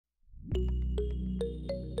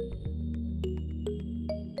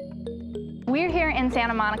We're here in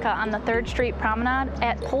Santa Monica on the 3rd Street Promenade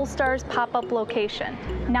at Polestar's pop-up location.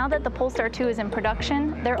 Now that the Polestar 2 is in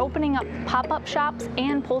production, they're opening up pop-up shops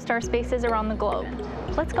and Polestar spaces around the globe.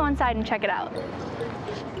 Let's go inside and check it out.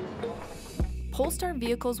 Polestar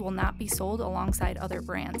vehicles will not be sold alongside other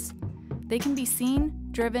brands. They can be seen,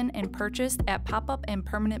 driven, and purchased at pop-up and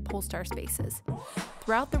permanent Polestar spaces.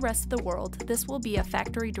 Throughout the rest of the world, this will be a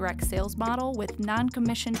factory direct sales model with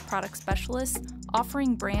non-commissioned product specialists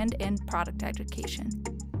offering brand and product education.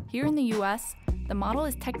 Here in the US, the model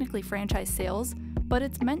is technically franchise sales, but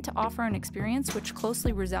it's meant to offer an experience which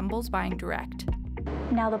closely resembles buying direct.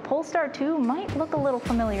 Now the Polestar 2 might look a little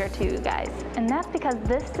familiar to you guys, and that's because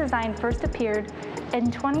this design first appeared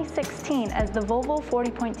in 2016 as the Volvo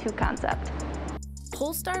 40.2 concept.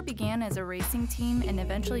 Polestar began as a racing team and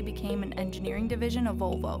eventually became an engineering division of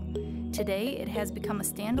Volvo. Today, it has become a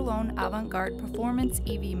standalone avant-garde performance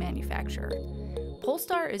EV manufacturer.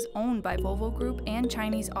 Polestar is owned by Volvo Group and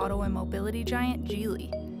Chinese auto and mobility giant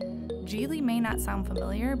Geely. Geely may not sound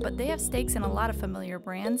familiar, but they have stakes in a lot of familiar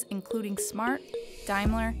brands, including Smart,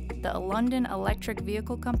 Daimler, the London Electric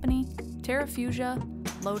Vehicle Company, Terrafusia,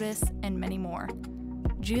 Lotus, and many more.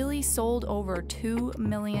 Geely sold over 2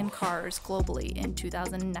 million cars globally in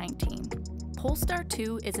 2019. Polestar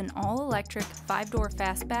 2 is an all-electric 5-door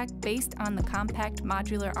fastback based on the compact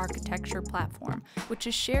modular architecture platform, which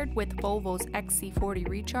is shared with Volvo's XC40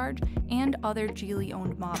 Recharge and other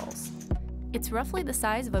Geely-owned models. It's roughly the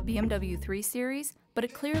size of a BMW 3 Series, but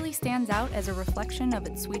it clearly stands out as a reflection of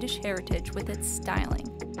its Swedish heritage with its styling.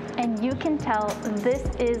 And you can tell this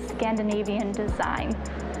is Scandinavian design.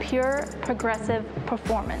 Pure, progressive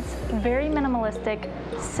performance. Very minimalistic,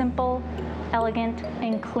 simple, elegant,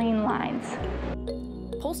 and clean lines.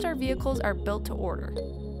 Polestar vehicles are built to order.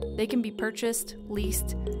 They can be purchased,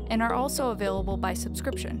 leased, and are also available by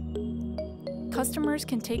subscription. Customers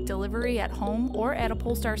can take delivery at home or at a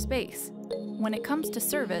Polestar space. When it comes to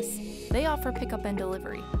service, they offer pickup and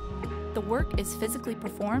delivery. The work is physically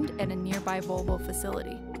performed at a nearby Volvo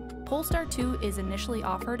facility. Polestar 2 is initially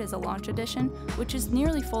offered as a launch edition, which is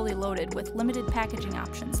nearly fully loaded with limited packaging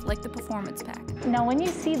options like the Performance Pack. Now when you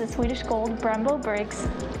see the Swedish gold Brembo brakes,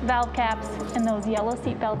 valve caps, and those yellow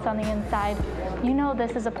seat belts on the inside, you know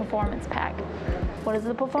this is a Performance Pack. What is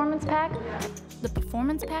the Performance Pack? The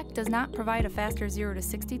Performance Pack does not provide a faster 0 to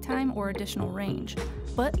 60 time or additional range,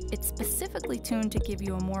 but it's specifically tuned to give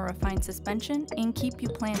you a more refined suspension and keep you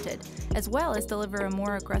planted, as well as deliver a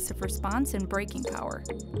more aggressive response and braking power.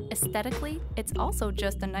 Aesthetically, it's also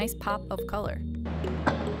just a nice pop of color.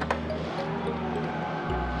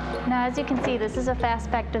 Now as you can see, this is a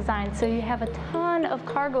fastback design, so you have a ton of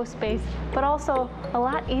cargo space, but also a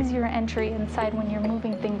lot easier entry inside when you're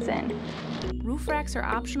moving things in. Roof racks are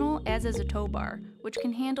optional, as is a tow bar, which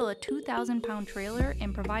can handle a 2,000-pound trailer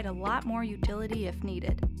and provide a lot more utility if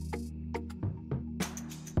needed.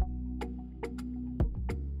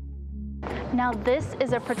 Now this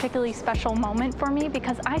is a particularly special moment for me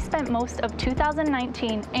because I spent most of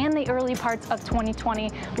 2019 and the early parts of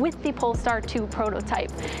 2020 with the Polestar 2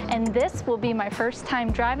 prototype, and this will be my first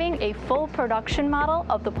time driving a full production model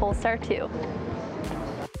of the Polestar 2.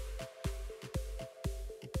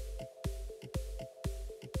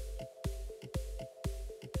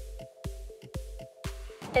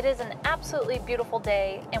 It is an absolutely beautiful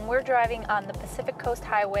day, and we're driving on the Pacific Coast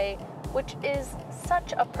Highway, which is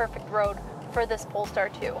such a perfect road for this Polestar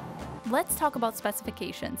 2. Let's talk about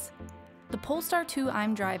specifications. The Polestar 2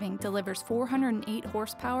 I'm driving delivers 408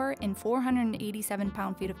 horsepower and 487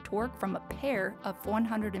 pound-feet of torque from a pair of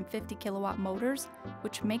 150 kilowatt motors,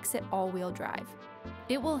 which makes it all-wheel drive.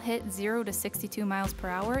 It will hit 0 to 62 miles per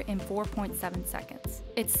hour in 4.7 seconds.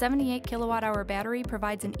 Its 78 kilowatt-hour battery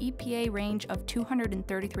provides an EPA range of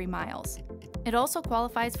 233 miles. It also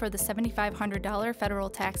qualifies for the $7,500 federal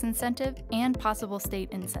tax incentive and possible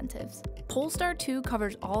state incentives. Polestar 2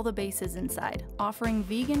 covers all the bases inside, offering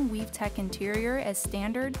vegan weave tech interior as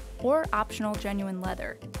standard or optional genuine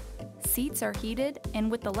leather. Seats are heated,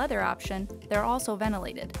 and with the leather option, they're also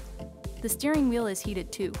ventilated. The steering wheel is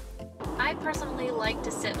heated too. I personally like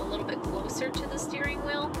to sit a little bit closer to the steering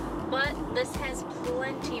wheel, but this has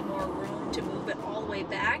plenty more room to move it all the way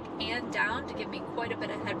back and down to give me quite a bit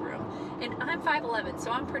of headroom. And I'm 5'11",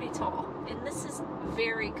 so I'm pretty tall, and this is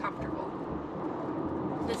very comfortable.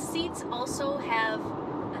 The seats also have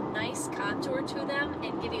a nice contour to them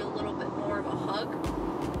and give you a little bit more of a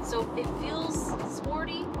hug. So it feels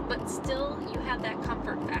sporty, but still you have that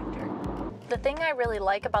comfort factor. The thing I really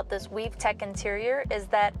like about this weave tech interior is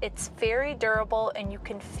that it's very durable and you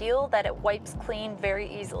can feel that it wipes clean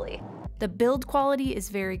very easily. The build quality is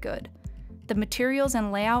very good. The materials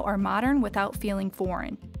and layout are modern without feeling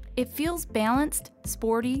foreign. It feels balanced,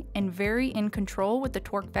 sporty, and very in control with the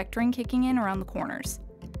torque vectoring kicking in around the corners.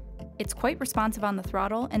 It's quite responsive on the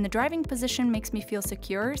throttle, and the driving position makes me feel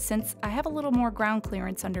secure since I have a little more ground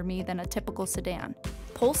clearance under me than a typical sedan.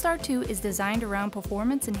 Polestar 2 is designed around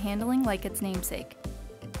performance and handling like its namesake.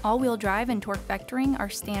 All-wheel drive and torque vectoring are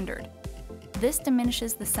standard. This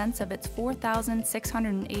diminishes the sense of its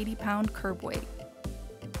 4,680-pound curb weight.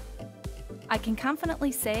 I can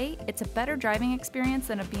confidently say it's a better driving experience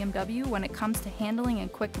than a BMW when it comes to handling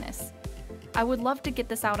and quickness. I would love to get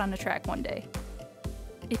this out on the track one day.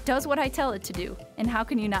 It does what I tell it to do, and how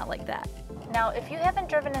can you not like that? Now, if you haven't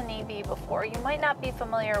driven an EV before, you might not be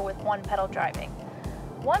familiar with one-pedal driving.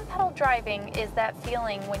 One-pedal driving is that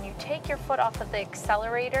feeling when you take your foot off of the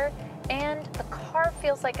accelerator and the car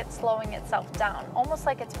feels like it's slowing itself down, almost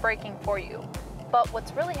like it's braking for you. But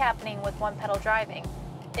what's really happening with one-pedal driving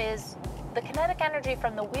is the kinetic energy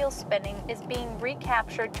from the wheel spinning is being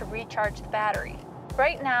recaptured to recharge the battery.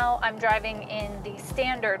 Right now, I'm driving in the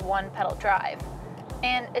standard one-pedal drive,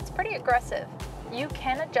 and it's pretty aggressive. You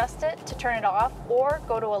can adjust it to turn it off or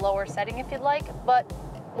go to a lower setting if you'd like, but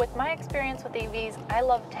with my experience with EVs, I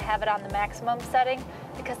love to have it on the maximum setting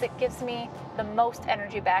because it gives me the most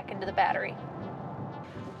energy back into the battery.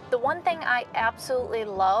 The one thing I absolutely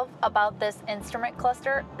love about this instrument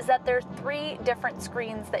cluster is that there's 3 different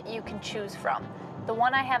screens that you can choose from. The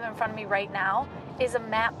one I have in front of me right now is a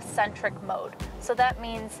map-centric mode. So that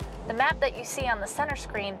means the map that you see on the center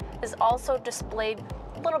screen is also displayed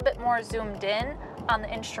a little bit more zoomed in on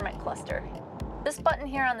the instrument cluster. This button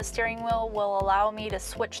here on the steering wheel will allow me to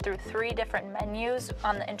switch through 3 different menus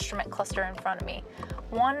on the instrument cluster in front of me.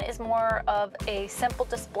 One is more of a simple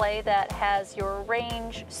display that has your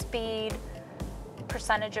range, speed,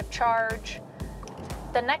 percentage of charge.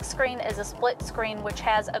 The next screen is a split screen which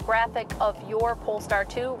has a graphic of your Polestar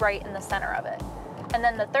 2 right in the center of it. And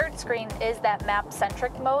then the third screen is that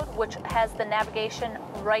map-centric mode, which has the navigation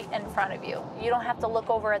right in front of you. You don't have to look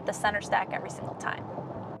over at the center stack every single time.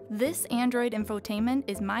 This Android infotainment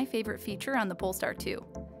is my favorite feature on the Polestar 2.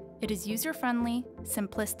 It is user-friendly,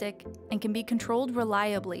 simplistic, and can be controlled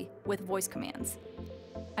reliably with voice commands.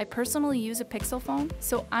 I personally use a Pixel phone,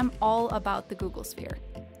 so I'm all about the Google Sphere.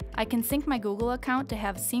 I can sync my Google account to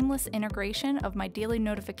have seamless integration of my daily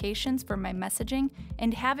notifications for my messaging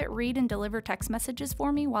and have it read and deliver text messages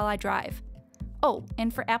for me while I drive. Oh,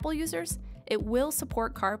 and for Apple users, it will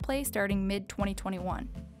support CarPlay starting mid-2021.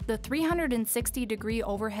 The 360-degree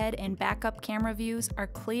overhead and backup camera views are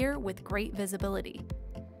clear with great visibility.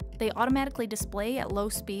 They automatically display at low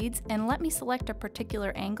speeds and let me select a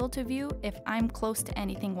particular angle to view if I'm close to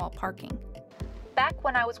anything while parking. Back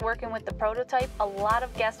when I was working with the prototype, a lot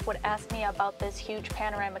of guests would ask me about this huge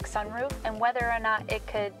panoramic sunroof and whether or not it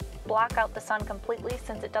could block out the sun completely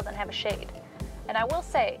since it doesn't have a shade. And I will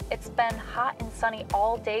say, it's been hot and sunny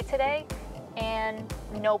all day today and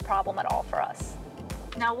no problem at all for us.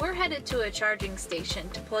 Now we're headed to a charging station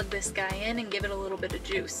to plug this guy in and give it a little bit of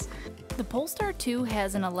juice. The Polestar 2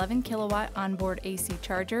 has an 11 kilowatt onboard AC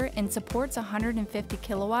charger and supports 150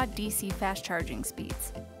 kilowatt DC fast charging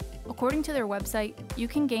speeds. According to their website, you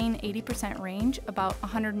can gain 80% range, about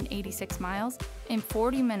 186 miles, in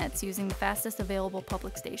 40 minutes using the fastest available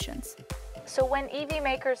public stations. So when EV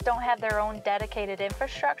makers don't have their own dedicated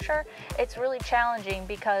infrastructure, it's really challenging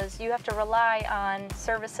because you have to rely on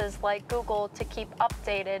services like Google to keep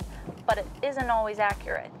updated, but it isn't always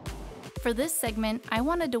accurate. For this segment, I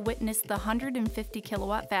wanted to witness the 150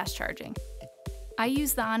 kilowatt fast charging. I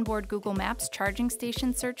use the onboard Google Maps charging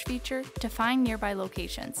station search feature to find nearby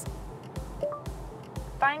locations.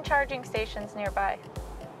 Find charging stations nearby.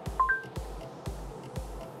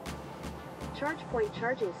 ChargePoint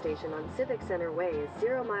charging station on Civic Center Way is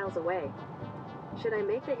 0 miles away. Should I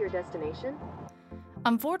make that your destination?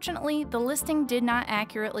 Unfortunately, the listing did not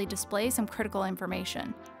accurately display some critical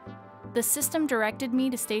information. The system directed me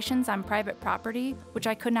to stations on private property, which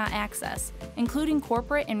I could not access, including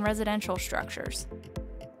corporate and residential structures.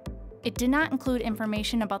 It did not include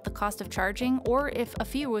information about the cost of charging or if a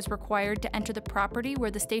fee was required to enter the property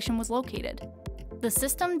where the station was located. The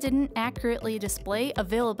system didn't accurately display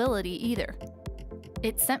availability either.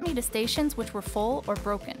 It sent me to stations which were full or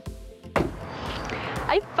broken.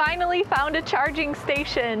 I finally found a charging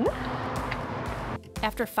station!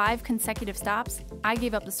 After 5 consecutive stops, I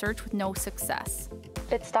gave up the search with no success.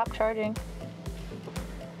 It stopped charging.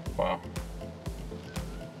 Wow.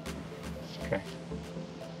 Okay.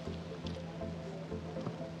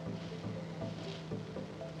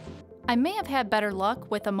 I may have had better luck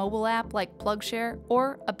with a mobile app like PlugShare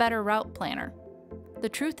or a better route planner. The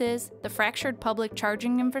truth is, the fractured public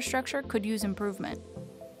charging infrastructure could use improvement.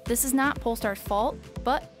 This is not Polestar's fault,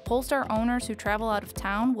 but Polestar owners who travel out of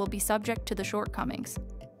town will be subject to the shortcomings.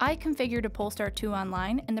 I configured a Polestar 2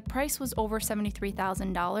 online and the price was over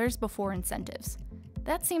 $73,000 before incentives.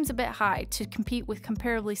 That seems a bit high to compete with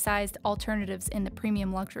comparably sized alternatives in the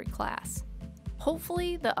premium luxury class.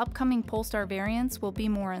 Hopefully, the upcoming Polestar variants will be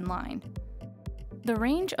more in line. The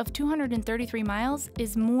range of 233 miles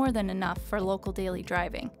is more than enough for local daily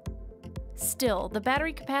driving. Still, the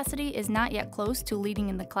battery capacity is not yet close to leading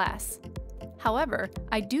in the class. However,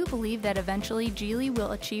 I do believe that eventually Geely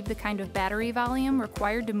will achieve the kind of battery volume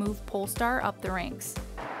required to move Polestar up the ranks.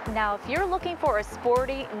 Now, if you're looking for a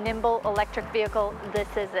sporty, nimble electric vehicle, this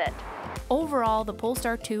is it. Overall, the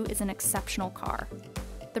Polestar 2 is an exceptional car.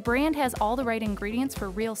 The brand has all the right ingredients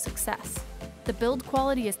for real success. The build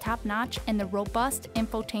quality is top-notch, and the robust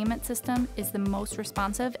infotainment system is the most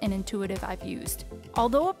responsive and intuitive I've used.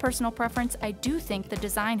 Although a personal preference, I do think the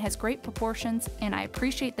design has great proportions, and I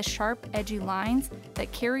appreciate the sharp, edgy lines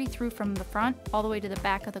that carry through from the front all the way to the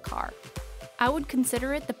back of the car. I would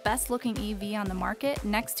consider it the best-looking EV on the market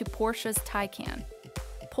next to Porsche's Taycan.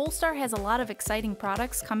 Polestar has a lot of exciting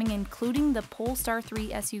products coming, including the Polestar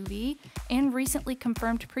 3 SUV and recently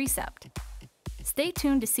confirmed Precept. Stay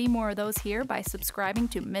tuned to see more of those here by subscribing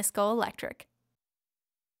to Miss GoElectric.